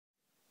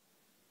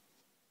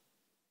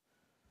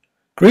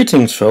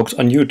Greetings folks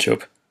on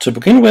YouTube. To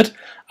begin with,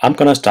 I'm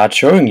gonna start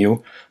showing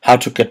you how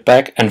to get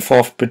back and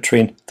forth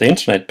between the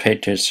internet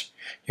pages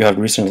you have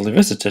recently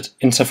visited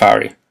in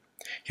Safari.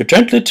 You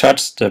gently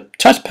touch the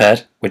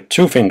touchpad with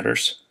 2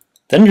 fingers.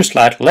 Then you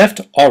slide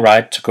left or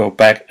right to go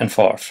back and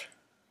forth.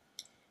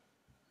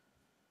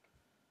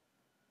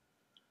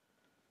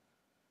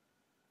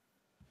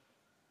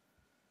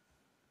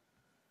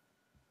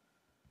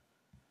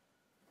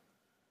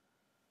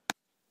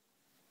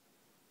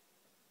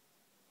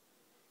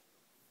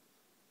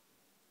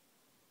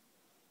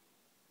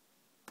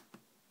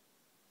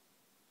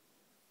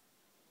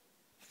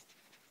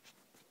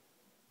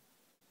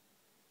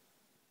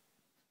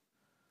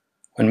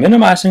 When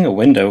minimizing a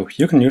window,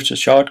 you can use the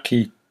short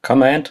key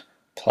Command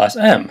plus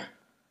M.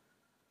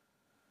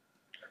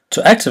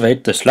 To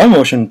activate the slow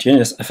motion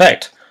genius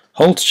effect,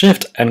 hold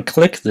Shift and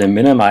click the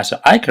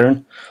minimizer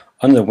icon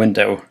on the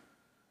window.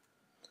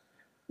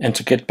 And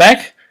to get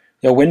back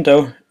your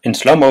window in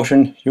slow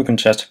motion, you can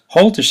just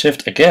hold the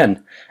Shift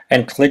again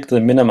and click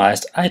the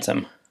minimized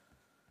item.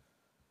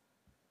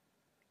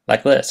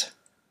 Like this.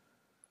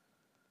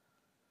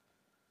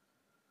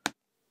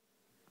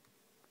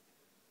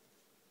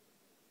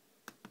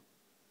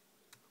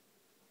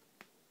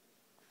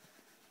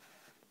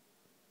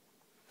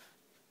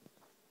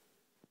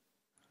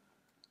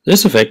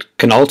 This effect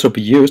can also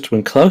be used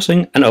when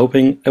closing and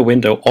opening a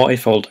window or a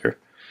folder.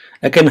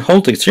 Again,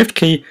 hold the Shift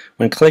key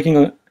when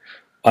clicking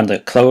on the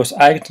close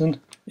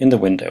icon in the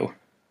window.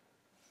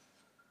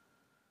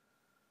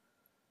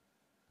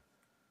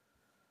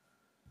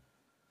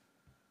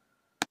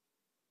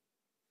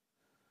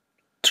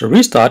 To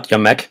restart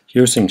your Mac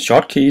using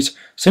shortkeys,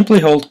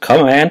 simply hold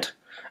Command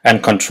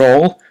and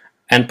Control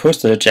and push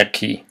the eject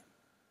key.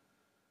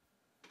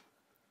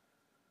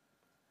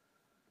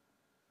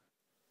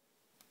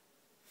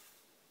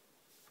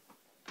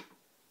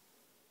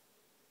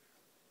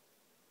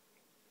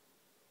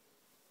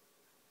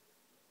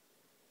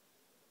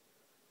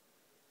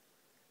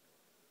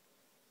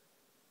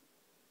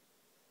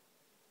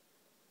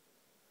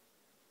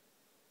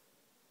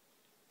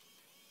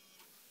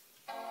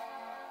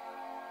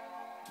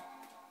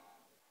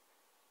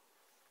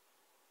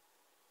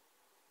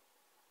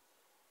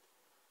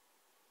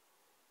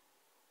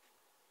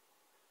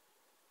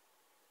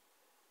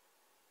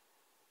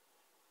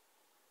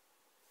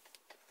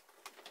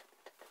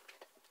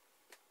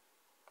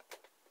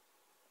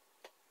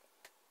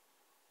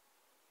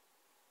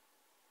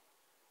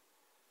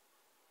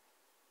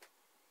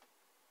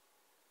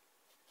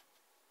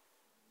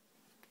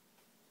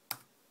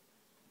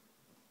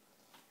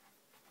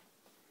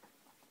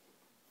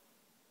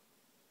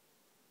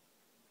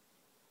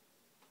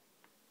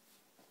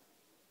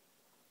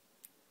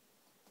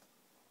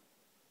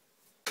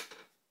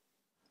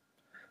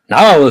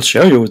 Now I will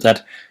show you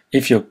that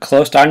if you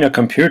close down your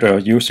computer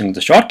using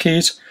the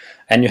shortkeys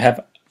and you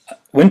have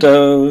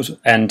Windows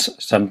and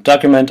some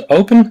document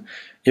open,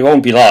 it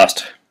won't be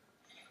lost.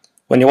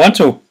 When you want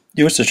to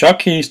use the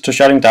shortkeys to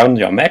shutting down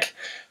your Mac,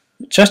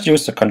 just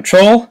use the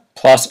Control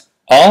plus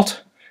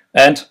Alt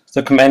and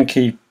the Command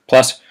key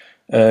plus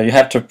you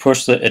have to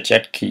push the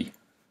eject key.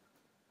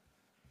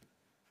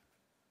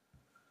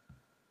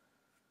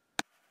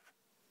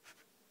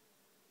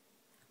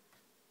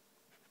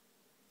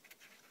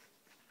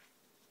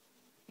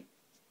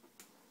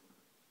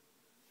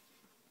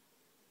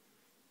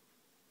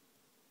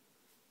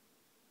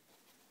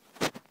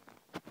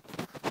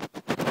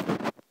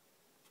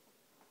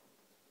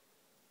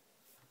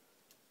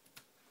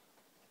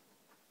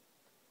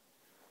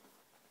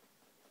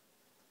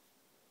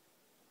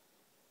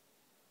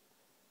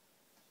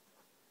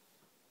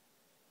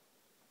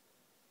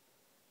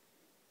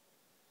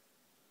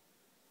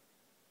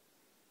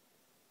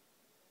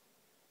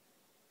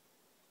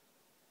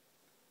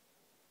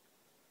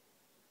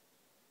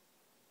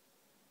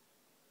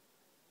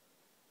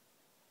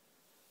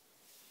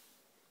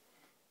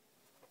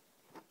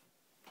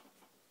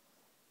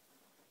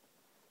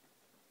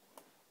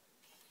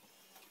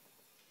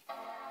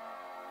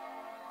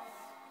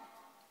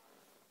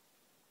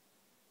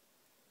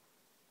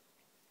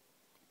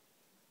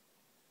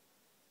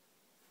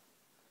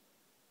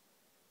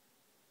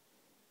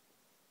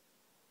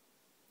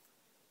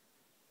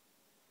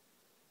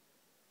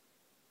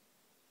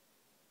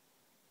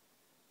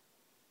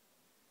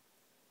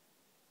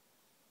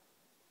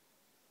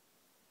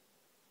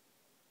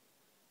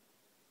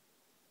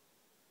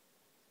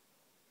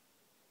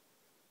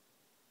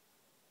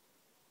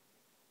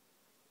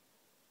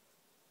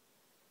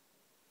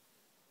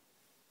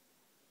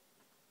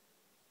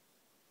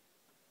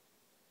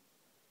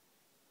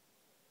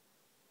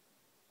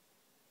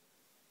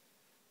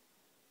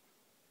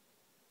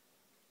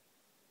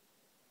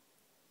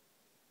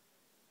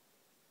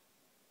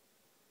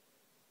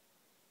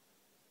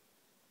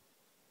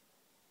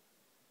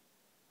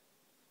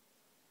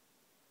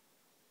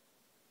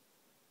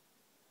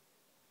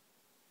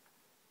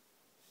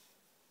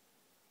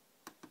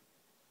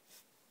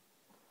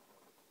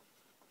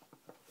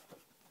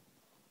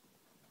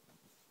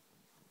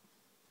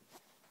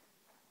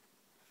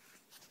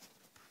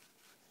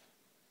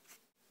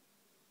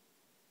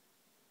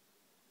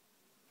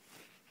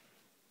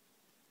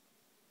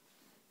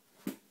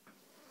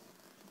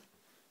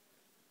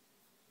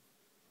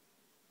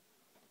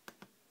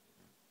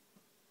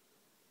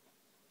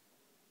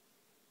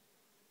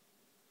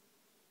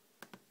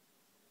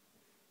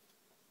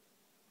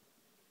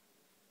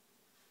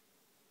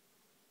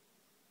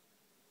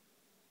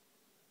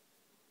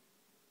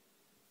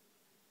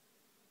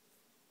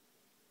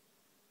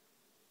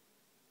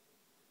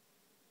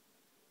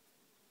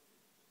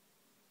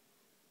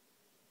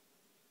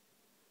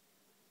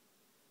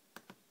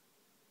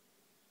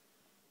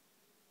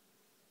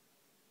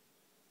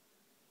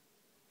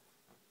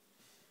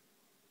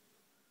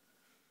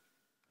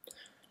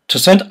 To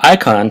send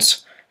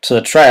icons to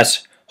the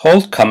trash,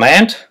 hold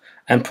Command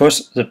and push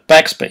the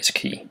backspace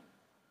key.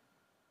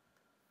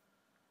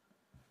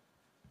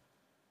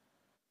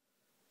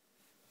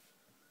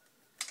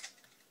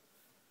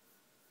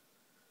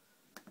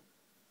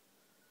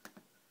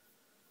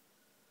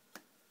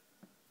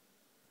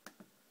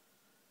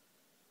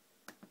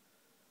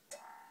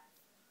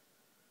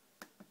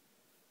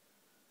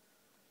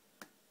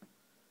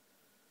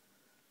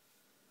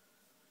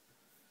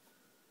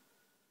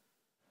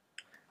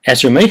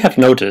 As you may have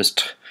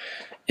noticed,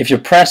 if you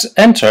press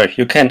Enter,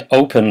 you can't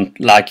open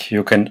like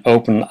you can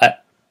open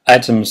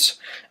items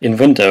in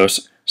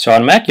Windows. So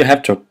on Mac you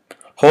have to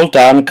hold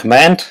down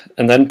Command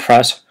and then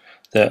press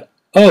the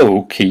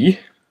O key,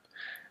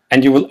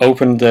 and you will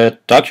open the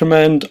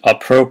document or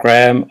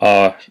program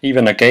or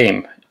even a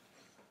game.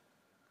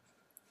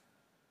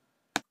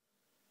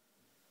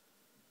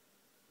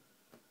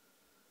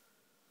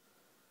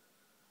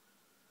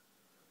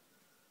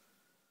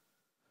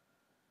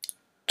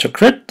 To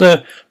quit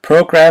the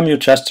program, you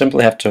just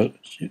simply have to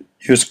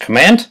use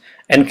Command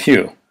and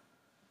Q.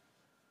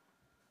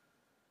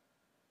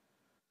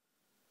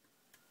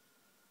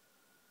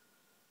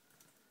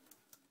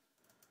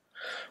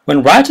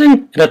 When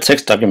writing in a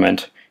text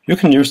document, you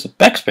can use the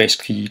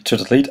backspace key to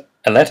delete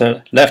a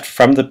letter left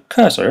from the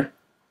cursor.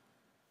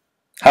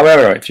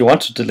 However, if you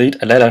want to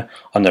delete a letter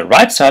on the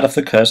right side of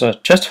the cursor,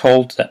 just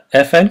hold the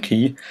FN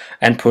key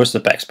and push the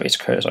backspace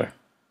cursor.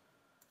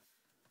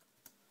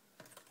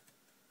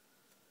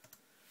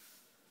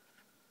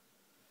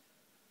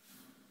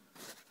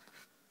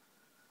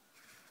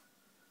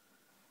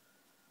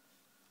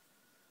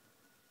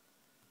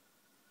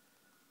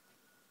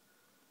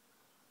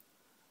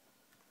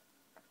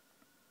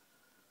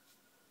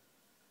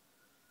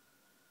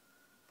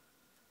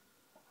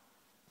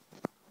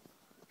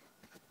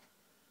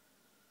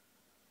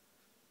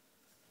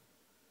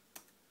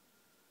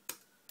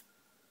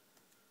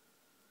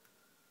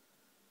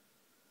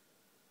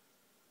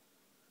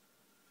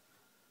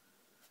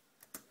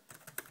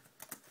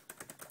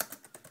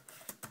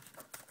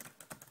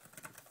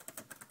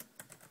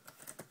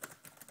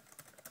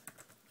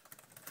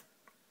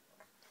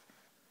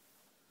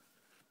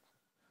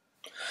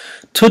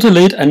 To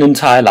delete an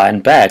entire line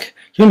back,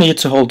 you need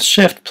to hold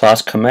Shift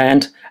plus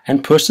Command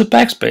and push the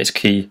backspace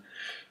key.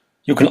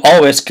 You can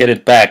always get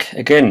it back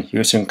again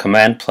using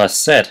Command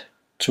plus Z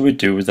to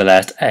redo the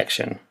last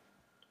action.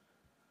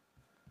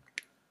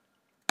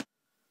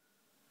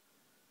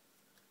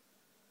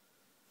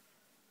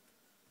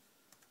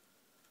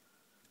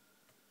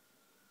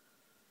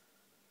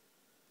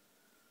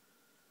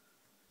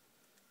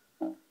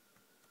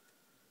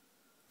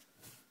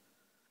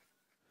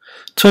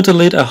 To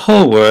delete a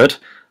whole word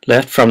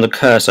left from the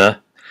cursor,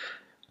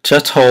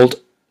 just hold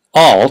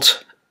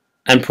Alt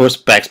and push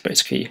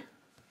backspace key.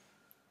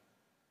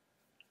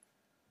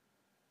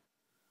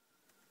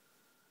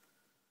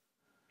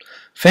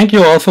 Thank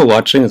you all for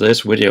watching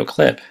this video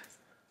clip.